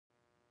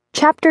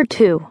Chapter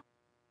 2.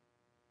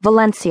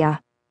 Valencia.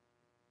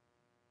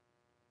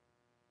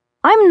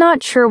 I'm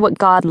not sure what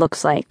God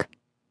looks like.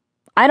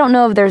 I don't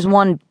know if there's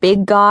one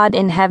big God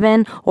in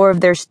heaven, or if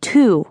there's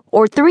 2,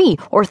 or 3,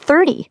 or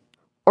 30,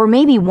 or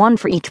maybe one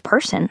for each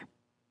person.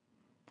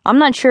 I'm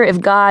not sure if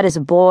God is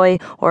a boy,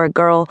 or a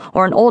girl,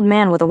 or an old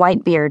man with a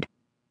white beard.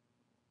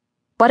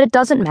 But it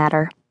doesn't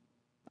matter.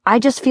 I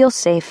just feel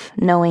safe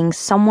knowing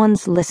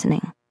someone's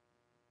listening.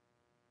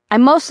 I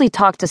mostly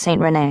talk to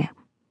Saint Rene.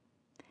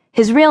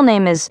 His real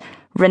name is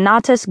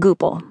Renatus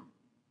Goupil.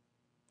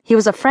 He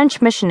was a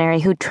French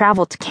missionary who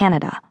traveled to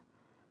Canada.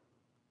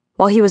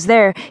 While he was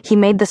there, he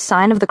made the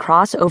sign of the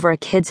cross over a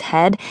kid's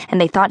head, and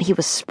they thought he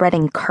was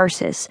spreading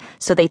curses,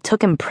 so they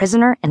took him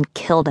prisoner and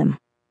killed him.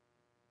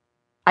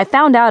 I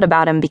found out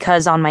about him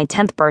because on my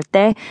 10th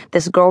birthday,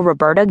 this girl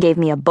Roberta gave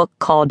me a book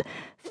called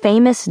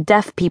Famous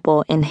Deaf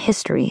People in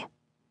History.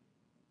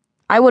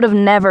 I would have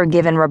never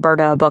given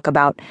Roberta a book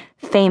about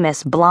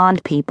famous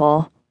blonde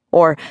people,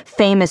 or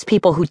famous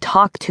people who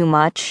talk too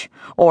much,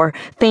 or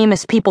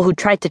famous people who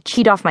tried to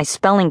cheat off my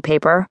spelling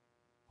paper,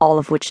 all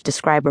of which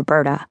describe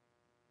Roberta.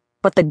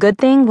 But the good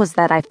thing was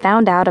that I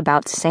found out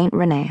about Saint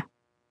Rene.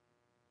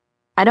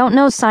 I don't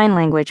know sign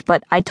language,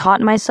 but I taught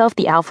myself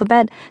the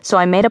alphabet, so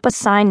I made up a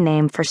sign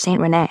name for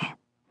Saint Rene.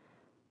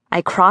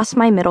 I cross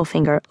my middle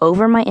finger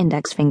over my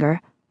index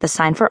finger, the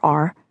sign for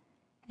R,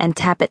 and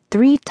tap it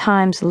 3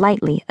 times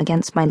lightly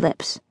against my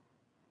lips.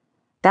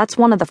 That's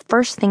one of the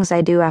first things I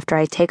do after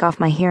I take off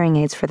my hearing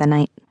aids for the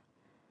night.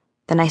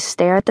 Then I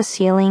stare at the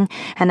ceiling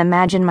and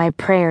imagine my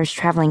prayers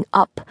traveling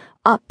up,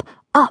 up,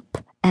 up,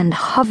 and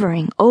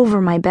hovering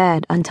over my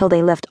bed until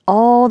they lift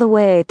all the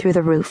way through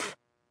the roof.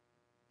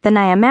 Then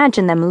I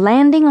imagine them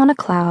landing on a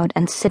cloud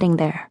and sitting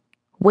there,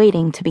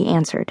 waiting to be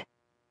answered.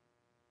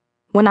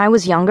 When I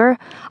was younger,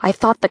 I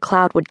thought the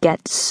cloud would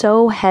get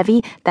so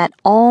heavy that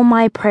all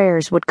my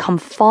prayers would come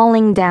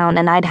falling down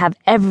and I'd have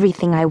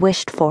everything I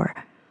wished for.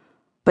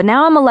 But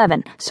now I'm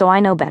 11, so I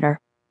know better.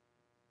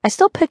 I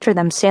still picture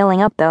them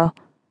sailing up, though.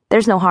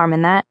 There's no harm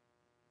in that.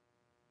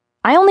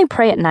 I only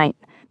pray at night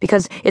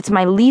because it's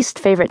my least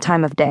favorite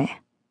time of day.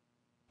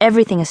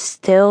 Everything is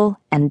still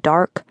and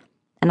dark,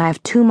 and I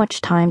have too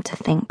much time to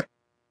think.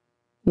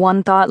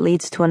 One thought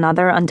leads to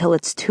another until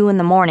it's 2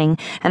 a.m,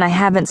 and I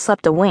haven't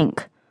slept a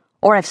wink.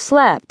 Or I've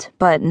slept,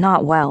 but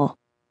not well.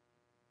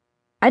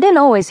 I didn't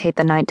always hate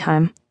the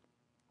nighttime.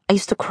 I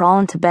used to crawl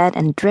into bed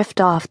and drift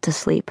off to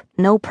sleep,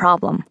 no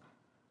problem.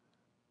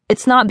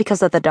 It's not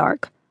because of the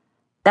dark.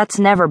 That's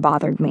never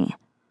bothered me.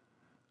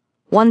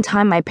 One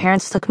time my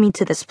parents took me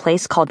to this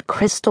place called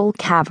Crystal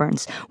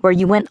Caverns, where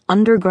you went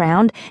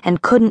underground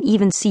and couldn't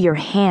even see your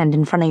hand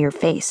in front of your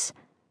face.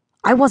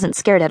 I wasn't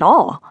scared at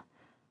all.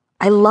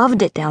 I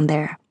loved it down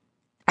there.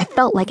 I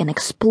felt like an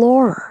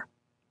explorer.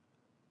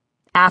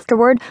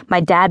 Afterward, my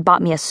dad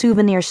bought me a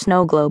souvenir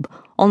snow globe,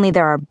 only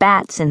there are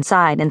bats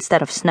inside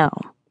instead of snow.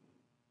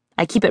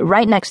 I keep it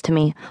right next to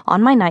me,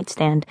 on my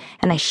nightstand,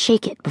 and I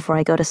shake it before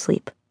I go to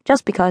sleep.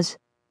 Just because.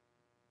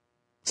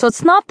 So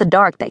it's not the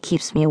dark that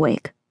keeps me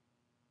awake.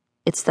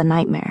 It's the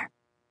nightmare.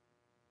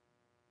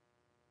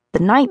 The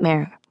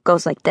nightmare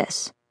goes like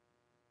this.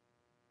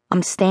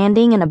 I'm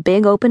standing in a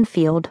big open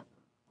field,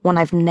 one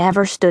I've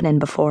never stood in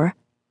before.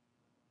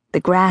 The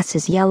grass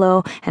is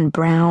yellow and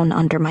brown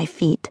under my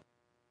feet,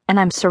 and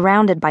I'm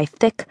surrounded by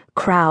thick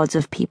crowds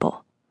of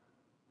people.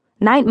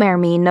 Nightmare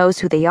me knows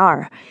who they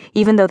are,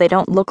 even though they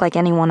don't look like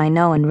anyone I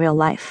know in real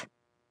life.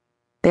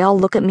 They all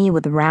look at me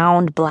with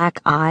round black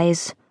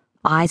eyes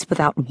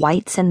without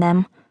whites in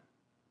them.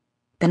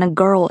 Then a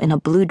girl in a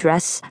blue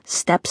dress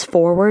steps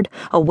forward,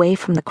 away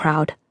from the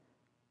crowd.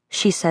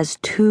 She says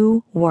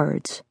 2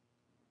 words.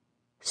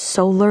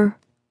 Solar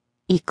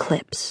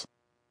eclipse.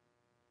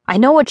 I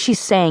know what she's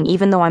saying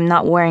even though I'm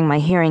not wearing my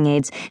hearing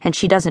aids and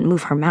she doesn't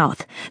move her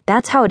mouth.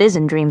 That's how it is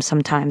in dreams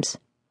sometimes.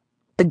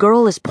 The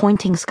girl is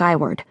pointing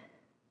skyward.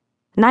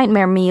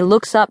 Nightmare me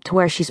looks up to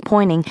where she's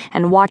pointing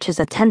and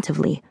watches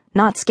attentively,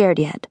 not scared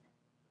yet.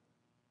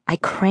 I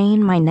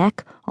crane my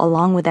neck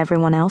along with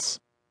everyone else.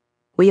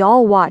 We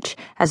all watch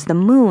as the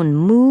moon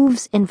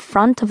moves in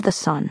front of the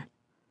sun.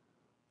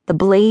 The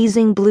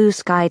blazing blue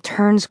sky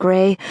turns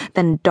gray,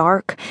 then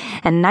dark,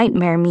 and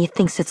Nightmare me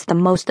thinks it's the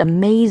most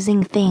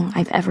amazing thing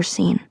I've ever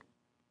seen.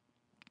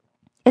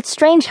 It's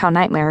strange how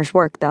nightmares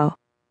work, though.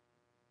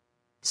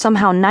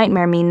 Somehow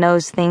Nightmare me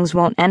knows things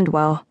won't end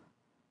well.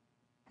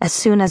 As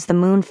soon as the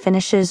moon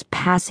finishes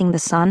passing the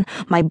sun,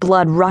 my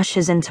blood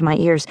rushes into my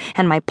ears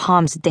and my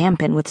palms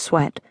dampen with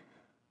sweat.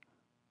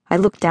 I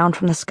look down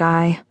from the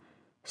sky,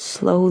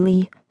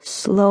 slowly,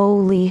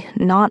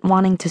 not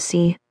wanting to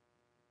see,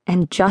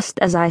 and just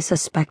as I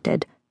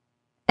suspected,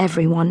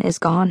 everyone is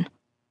gone.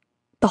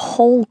 The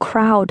whole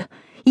crowd,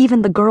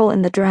 even the girl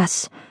in the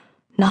dress.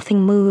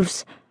 Nothing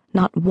moves,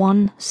 not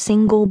one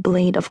single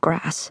blade of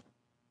grass.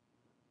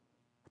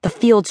 The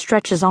field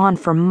stretches on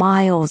for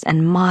miles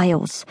and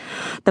miles.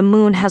 The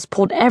moon has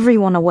pulled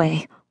everyone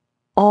away,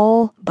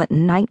 all but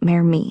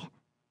Nightmare me.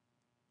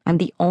 I'm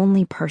the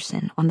only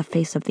person on the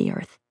face of the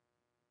earth.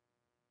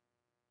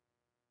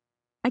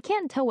 I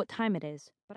can't tell what time it is, but